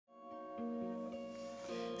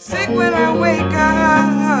Sick when I wake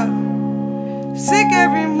up, sick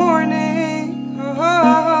every morning,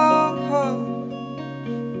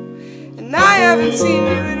 and I haven't seen you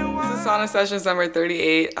in a while. This is Sauna Sessions number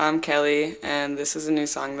 38. I'm Kelly, and this is a new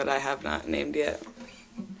song that I have not named yet.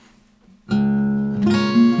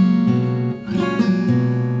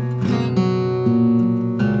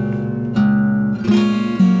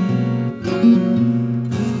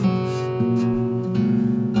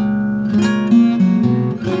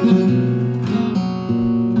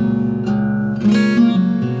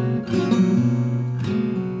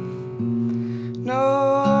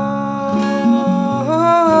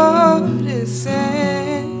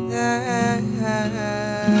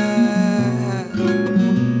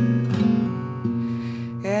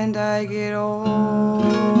 And I get older,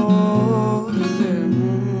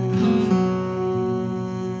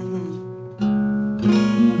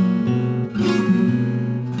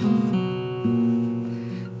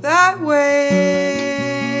 that way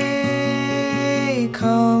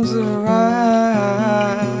comes around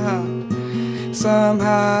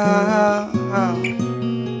somehow.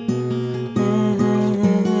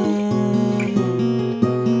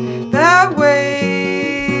 That way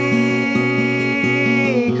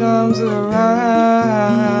comes around.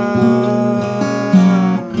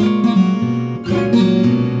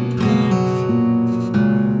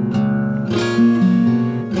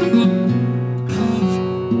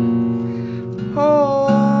 Holding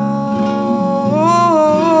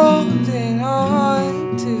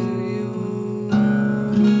on to you,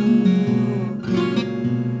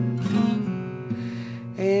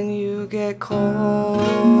 and you get colder.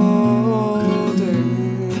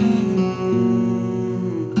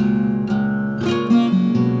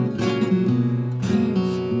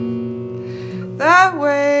 That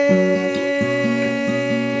way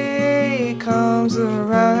comes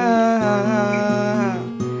around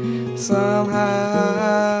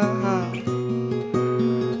somehow.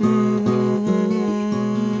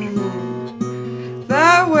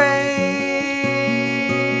 That way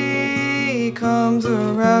comes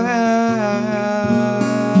around.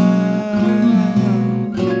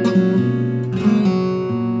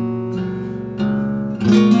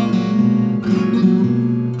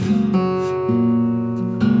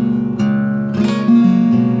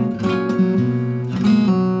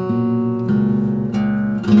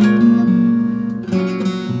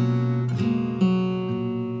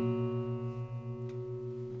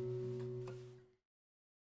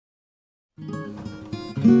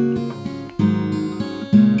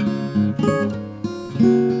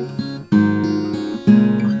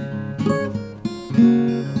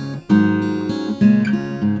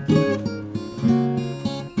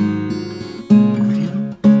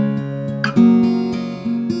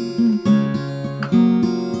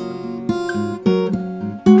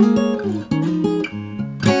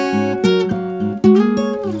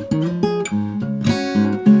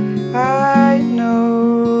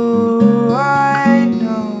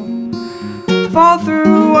 Fall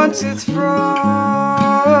through once it's frozen.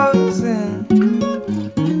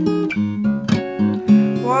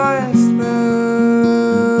 Once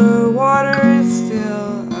the water is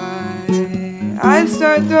still, I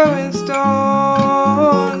start throwing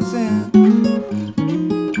stones in.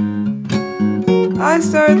 I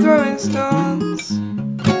start throwing stones.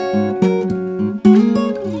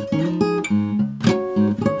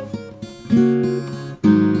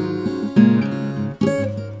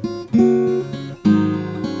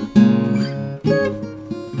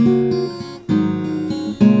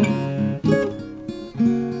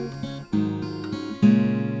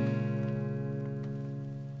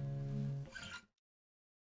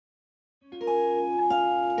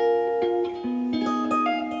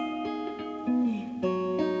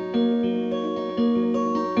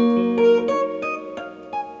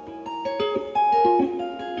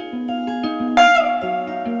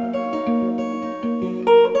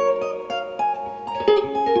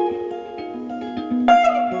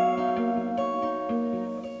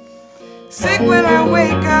 Sick when I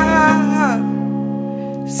wake up,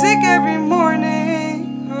 sick every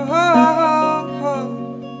morning,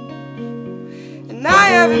 and I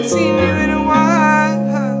haven't seen you in a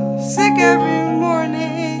while. Sick every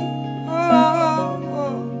morning.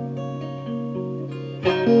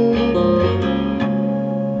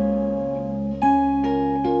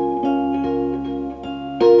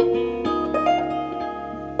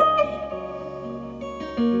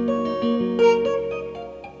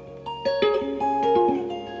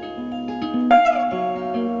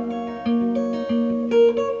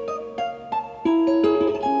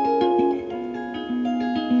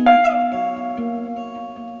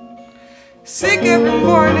 Sick every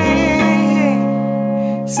morning,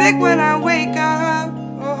 sick when I wake up.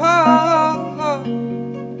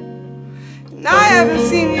 And I haven't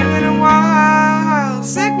seen you in a while.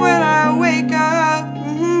 Sick when I wake up.